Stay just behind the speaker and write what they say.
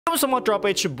Sa mga tropa,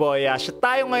 it's your boy Ash.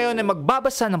 Tayo ngayon ay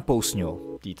magbabasa ng post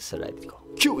nyo dito sa Reddit ko.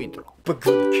 Cue intro.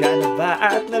 Pagod ka na ba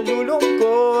at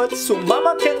nalulungkot?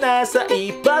 Sumama ka na sa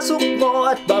ipasok mo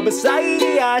at babasahin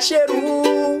ni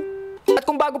Asheru. At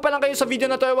kung bago pa lang kayo sa video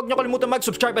na to, huwag nyo kalimutan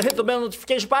mag-subscribe at hit the bell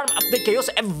notification para ma-update kayo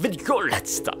sa every video.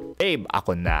 Let's start. Babe,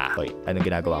 ako na. Hoy, anong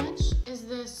ginagawa mo? Ranch is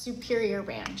the superior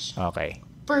ranch. Okay.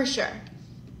 For sure.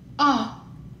 Oh.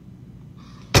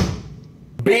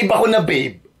 Babe ako na,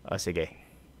 babe. O, sige.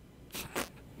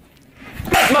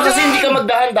 Kasi hindi ka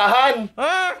magdahan-dahan.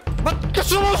 Ah! Ba't ka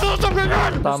sumusunod sa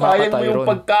ganyan? Tama ka, Sayang mo yung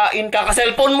pagkain,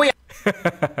 kaka-cellphone mo yan.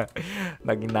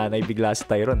 Naging nanay bigla si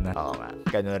Tyron, ha? Oo nga.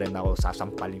 Ganun rin ako,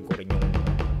 sasampalin ko rin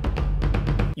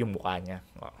yung mukha niya.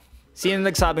 Oh. Sino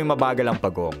nagsabing mabagal ang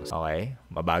pagong? Okay.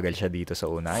 Mabagal siya dito sa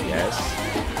una. Yes.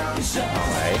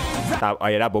 Okay.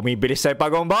 Ayan na, bumibilis sa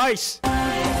pagong, boys!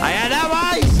 Ayan na,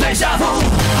 boys!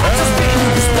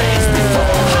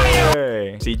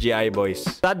 Hey! CGI, boys.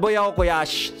 Sad boy ako, Kuya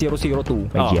Ash. 002.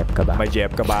 May GF ka ba? May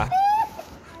GF ka ba?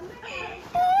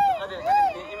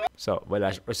 So,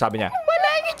 wala. Sabi niya, wala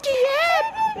yung GF!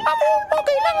 Ako,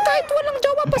 okay lang kahit walang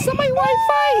jowa basta may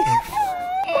wifi.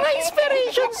 Mga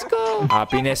inspirations ko.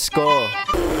 Happiness ko.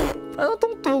 Ano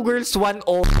tong 2 girls, 1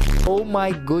 oh? Oh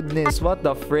my goodness, what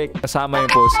the frick? Kasama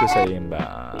yung post ko sa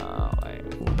Imba. Okay.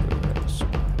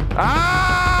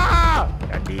 Ah!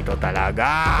 Nandito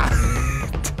talaga.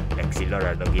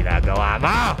 Exilor, ano ginagawa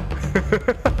mo?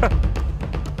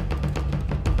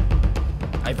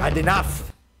 I've had enough.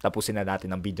 Tapusin na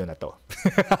natin ang video na to.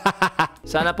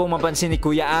 Sana pong mapansin ni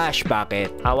Kuya Ash.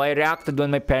 Bakit? How I reacted when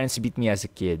my parents beat me as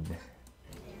a kid.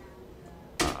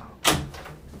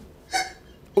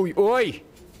 Uy, uy!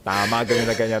 Tama, ganyan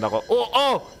na ganyan ako.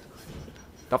 Oo!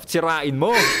 Dapat sirain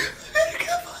mo.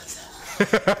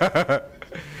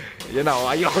 Yan ako,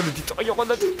 ayoko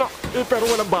na dito. Eh, pero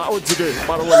walang baon, sige.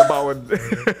 Parang walang baon.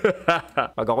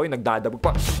 Pag ako'y nagdadabog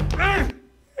pa.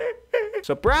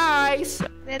 Surprise!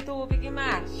 Tubig yung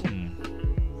Mash.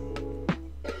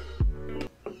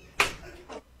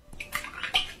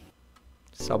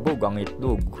 Sabog ang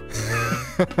itlog.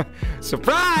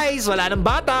 Surprise! Wala nang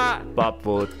bata!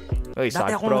 Paput. Oy,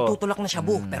 dati akong natutulak na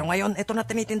shabu, pero ngayon, ito na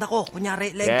tinitinda ko.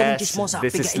 Kunyari, leg ko ng chismosa.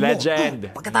 This is pigain legend.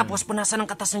 mo. Pagkatapos, punasan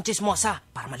ng katas ng chismosa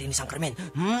para malinis ang krimen.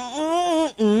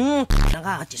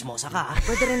 Naka, chismosa ka.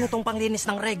 Pwede rin itong panglinis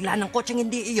ng regla ng kotseng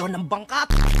hindi iyon ng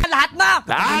bangkat. Lahat na!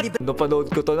 Lahat!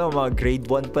 Napanood ko to na, mga grade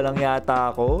 1 pa lang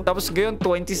yata ako. Tapos ngayon,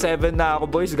 27 na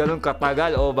ako, boys. Ganun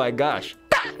katagal. Oh my gosh.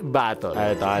 Battle.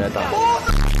 Ano to? Ano to?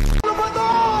 Ano ba to?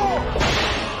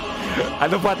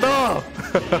 Ano pa to?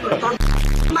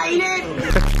 Mainit!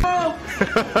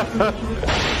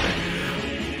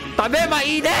 Tabi,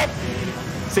 mainit!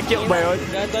 Sikyo ba yun?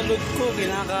 Dadalod ko,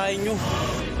 kinakain nyo.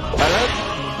 Alam?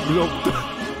 Log to.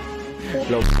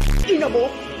 Log. Ina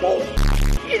mo!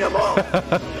 Ina mo!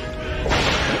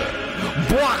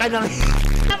 Buwa ka nang...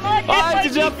 Ay,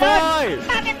 si Jeff-Boy!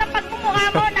 Bakit ang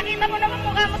pagmumukha mo? Nakita mo naman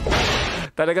mukha mo.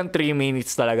 Talagang 3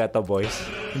 minutes talaga to, boys.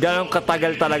 Ganong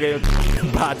katagal talaga yung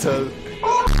battle.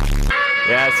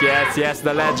 Yes, yes, yes,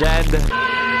 the legend.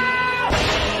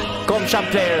 Comshop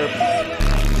player.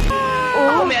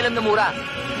 Ako may alam na mura.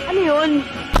 Ano yun?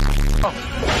 Oh.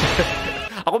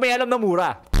 Ako may alam na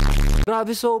mura.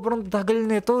 Grabe, sobrang tagal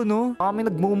nito, no? Kami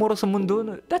nagmumura sa mundo,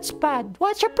 no? That's bad.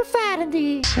 What's your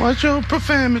profanity? What's your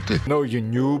profanity? No, you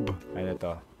noob. Ano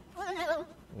to?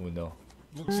 Uno.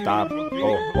 Stop.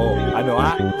 Oh, oh. Ano,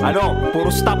 ha? Ano? Puro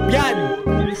stop yan!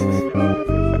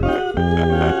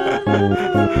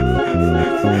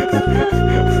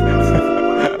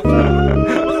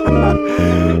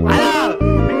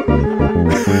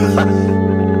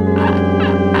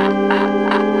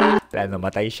 Wala,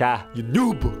 namatay siya. You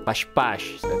noob!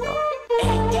 Pash-pash. Ito.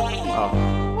 Oh.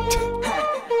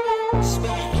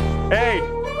 Hey!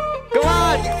 Come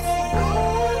on!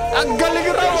 Ang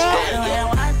galing raw, oh!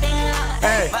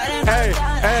 Hey! Hey!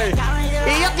 Hey!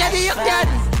 Iyak yan! Iyak yan!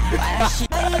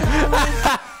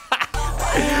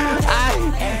 Ay!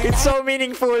 It's so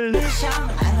meaningful!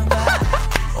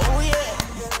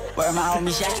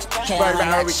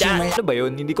 Ano ba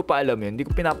yun? Hindi ko pa alam yun. Hindi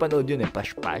ko pinapanood yun eh.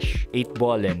 Pash-pash. 8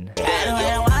 ballin'.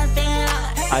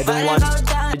 I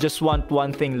just want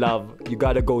one thing, love. You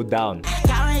gotta go down.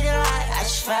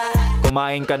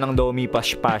 Kumain ka ng domi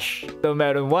pash-pash. So,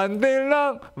 meron one thing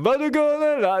lang. But you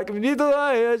gonna like me dito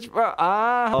ay.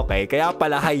 Okay. Kaya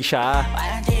pala high siya.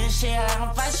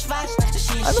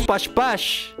 Ano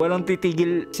pash-pash? Walang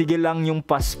titigil. Sige lang yung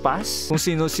paspas. Kung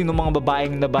sino-sino mga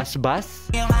babaeng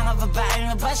nabasbas.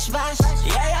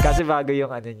 Kasi bago yung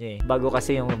ano niya eh. Bago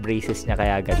kasi yung braces niya.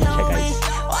 Kaya ganun siya, guys.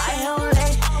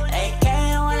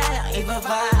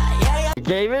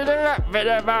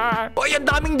 Oh, ang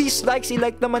daming dislikes.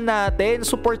 I-like naman natin.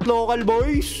 Support local,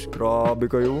 boys.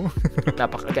 Grabe kayo.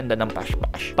 Napakaganda ng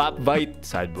pash-pash. Pop Bite.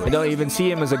 Sad boy. I don't even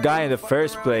see him as a guy in the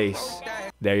first place.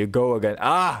 There you go again.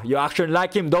 Ah, you actually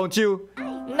like him, don't you?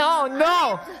 No,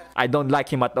 no. I don't like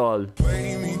him at all.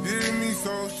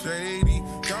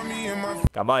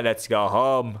 Come on, let's go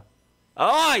home.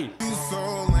 Oy!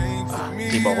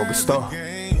 Di ba ako gusto?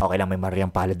 Okay lang, may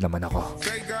Mariang palad naman ako.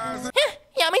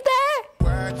 Yamite!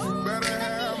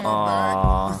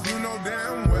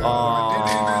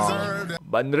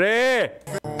 Bandre!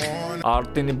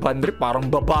 Arte ni Bandre parang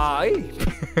babae.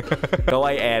 Ikaw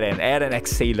ay Eren. Eren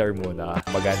ex-sailor muna.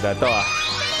 Maganda to ah.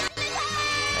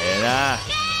 Ayan na.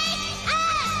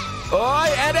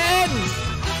 Oy, Eren!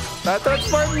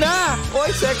 Na-transform na! Oy,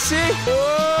 sexy!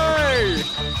 Oy!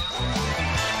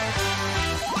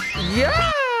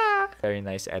 Yeah! Very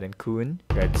nice, Eren Kun.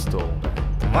 Redstone.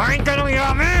 Kumain ka ng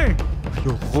yummy!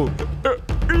 Ayoko.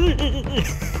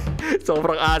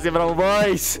 Sobrang asim ng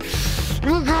boys.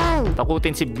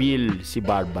 Takutin si Bill, si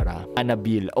Barbara.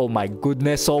 Annabelle. Oh my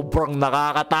goodness, sobrang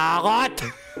nakakatakot.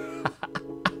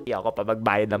 Hindi ako pa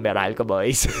magbayad ng meral ko,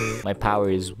 boys. My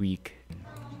power is weak.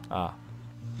 Ah.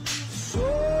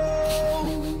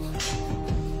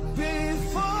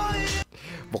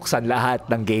 Buksan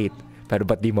lahat ng gate. Pero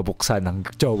ba't di mabuksan ng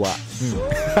jowa?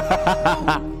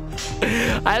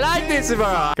 I like this,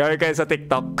 bro. Kaya kayo sa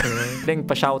TikTok. Ding,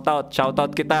 pa-shoutout.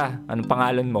 Shoutout kita. Anong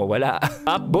pangalan mo? Wala.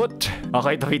 Upboot.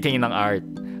 Okay, tumitingin ng art.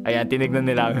 Ayan, tinignan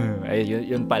nila. Ay,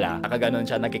 yun pala. Nakaganon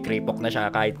siya, nagkikripok na siya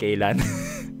kahit kailan.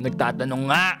 Nagtatanong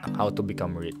nga, how to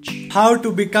become rich. How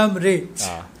to become rich?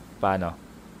 Paano?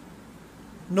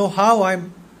 No, how?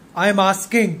 I'm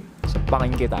asking.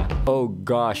 Sapakin kita. Oh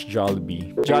gosh,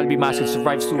 Jollibee. Jollibee massive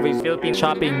survives 2 days. Philippine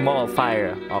shopping mall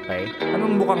fire. Okay.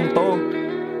 Anong mukhang to?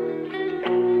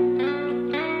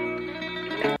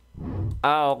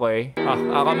 Ah, okay.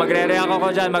 Ako magre-react ako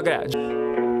dyan.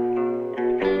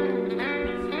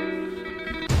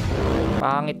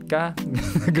 Pangit ka.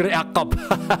 Nag-react ka pa.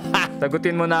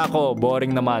 Sagutin mo na ako.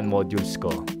 Boring naman modules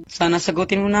ko. Sana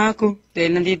sagutin mo na ako.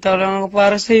 Dahil nandito lang ako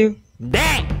para sa'yo.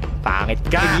 Hindi! Pangit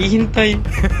ka! Naghihintay.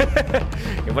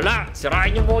 Wala!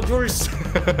 Sirain yung modules!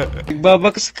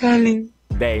 Nagbabaka sakaling.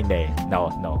 Hindi.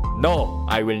 No,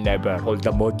 I will never hold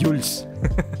the modules.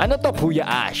 Ano to, Kuya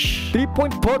Ash?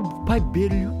 3.45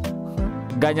 billion?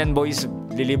 Ganyan, boys.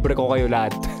 Lilibre ko kayo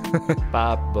lahat.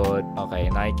 Papot. Okay,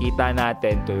 nakikita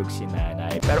natin tulog si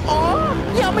nanay. Pero,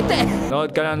 yamite!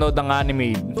 Nood ka na nood ng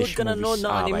anime. Nood ka na nood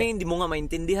ng anime, hindi mo nga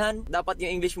maintindihan. Dapat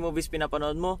yung English movies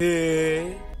pinapanood mo.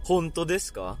 Honto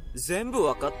desu ka? Zenbu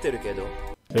wakatteるけど.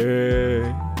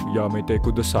 Yamite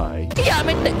kudasai.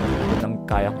 Yamite! Nang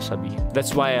kaya ko sabihin.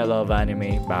 That's why I love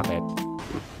anime. Bakit?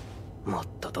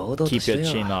 Keep your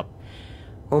chin up.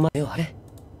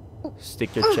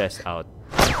 Stick your chest out.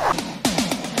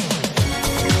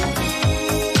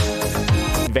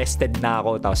 Invested na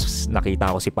ako, tapos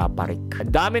nakita ko si Papa Rick.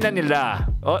 Ang dami na nila.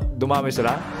 Oh, dumami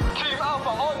sila. Team Alpha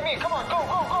on me. Come on, go.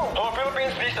 To the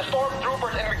Philippines, these the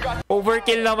stormtroopers and we got...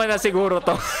 Overkill naman na siguro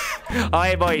to.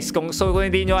 Okay, boys. Kung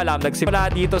hindi nyo alam, nagsimula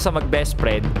dito sa mag-best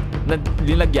friend.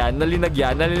 Linagyan.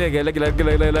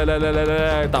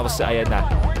 Tapos, ayan na.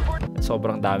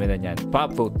 Sobrang dami na yan.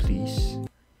 Pop vote, please.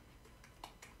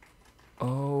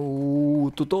 Oh,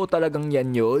 totoo talagang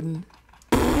yan yun.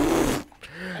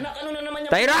 Anak, ano na naman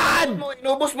yung... Tyran!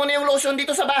 Inubos mo na yung lotion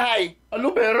dito sa bahay.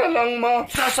 Aloe vera lang, ma.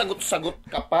 Sasagot-sagot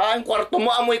ka pa. Ang kwarto mo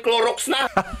amoy Clorox na.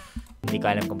 Hindi ko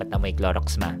alam kung ba't amoy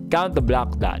Clorox, ma. Count the black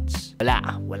dots.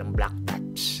 Walang black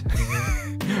dots.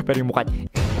 Pero yung mukha...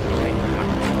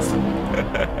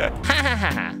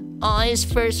 Oh, his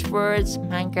first words,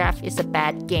 Minecraft is a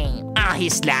bad game.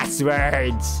 His last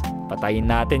words.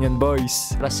 Patayin natin yun,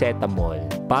 boys. Paracetamol.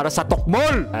 Para sa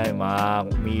tokmol! Ay,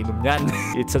 umiinom yan.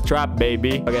 It's a trap,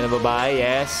 baby. Pag na babae,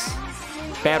 yes.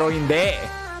 Pero hindi.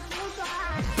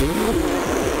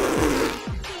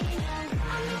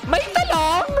 May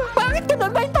talong! Bakit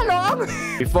ganun may talong?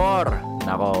 Before.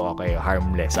 Nako, okay,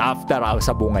 harmless. After,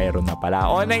 sa bungero na pala.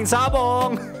 O, na yung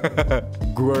sabong!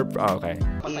 Gwerp, okay.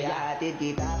 Ihatid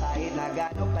kita kahit na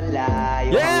gano'ng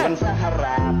kalayo. Yeah! Hanggang sa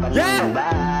harapan ng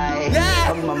bahay. Yeah!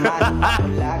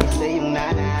 Pagmamahal lagi sa iyong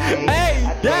nanay. Hey!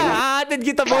 Yeah! Hatid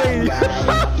kita, boy!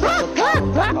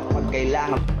 Kapag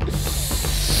kailangan.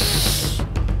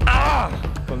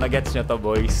 Kung nagets nyo to,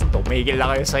 boys, tumigil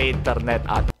na kayo sa internet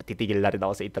at titigil na rin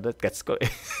ako sa internet. Gets ko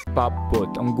eh. Paput,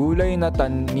 ang gulay na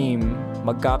tanim,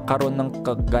 magkakaroon ng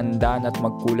kagandaan at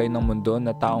magkulay ng mundo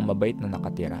na taong mabait na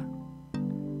nakatira.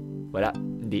 Wala.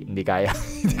 Hindi kaya.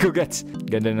 Hindi ko gets.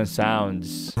 Ganda ng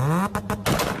sounds.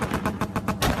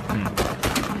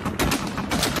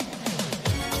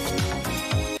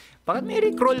 Bakit may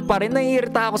recroll pa rin?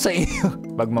 Naiirita ako sa iyo.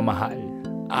 Pagmamahal.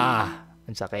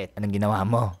 Ang sakit. Anong ginawa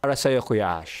mo? Para sa'yo,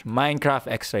 Kuya Ash. Minecraft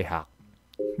X-ray hack.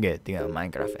 Get, tingnan.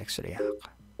 Minecraft X-ray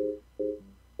hack.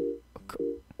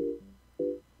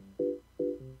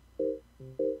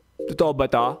 Totoo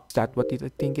ba to? Is that what you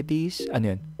think it is?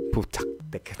 Ano yun? Putak.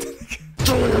 Teka.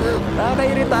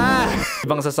 Nakakairita.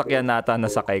 Ibang sasakyan nata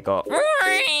nasakay ko.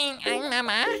 Ang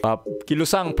mama.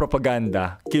 Kilusang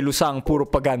propaganda. Kilusang puro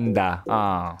paganda.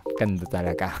 Ganda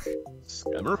talaga.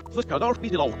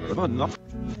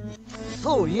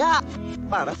 Oh ya,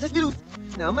 para sa silus.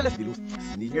 Nama na silus.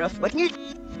 Sinigas patngit.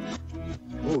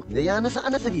 Oh, daya na sa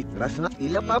anasagit. Ras na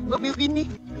ilapap na biyukin ni.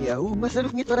 Kaya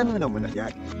masalok nito rin naman na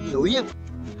siya. So yan.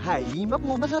 Hayimap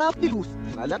mo masarap silus.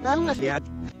 Malatang na siya.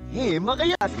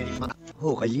 Makayas ganit mga.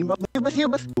 Kayimap mo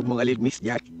mas mga litmis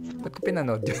siya. Ba't ko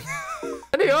pinanood yun?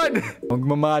 Ano yun?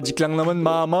 Magmamagic lang naman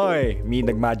mama eh. May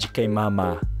nagmagic kay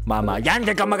mama. Mama, yan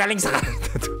ka magaling sa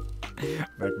kanta to.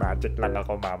 Nagmagic lang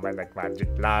ako mama, nagmagic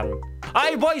lang.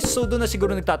 Ay boys, so doon na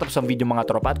siguro nagtatapos ang video mga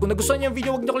tropa. At kung nagustuhan niyo ang video,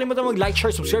 huwag niyo kalimutan mag-like,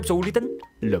 share, subscribe. So ulitin,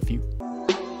 love you.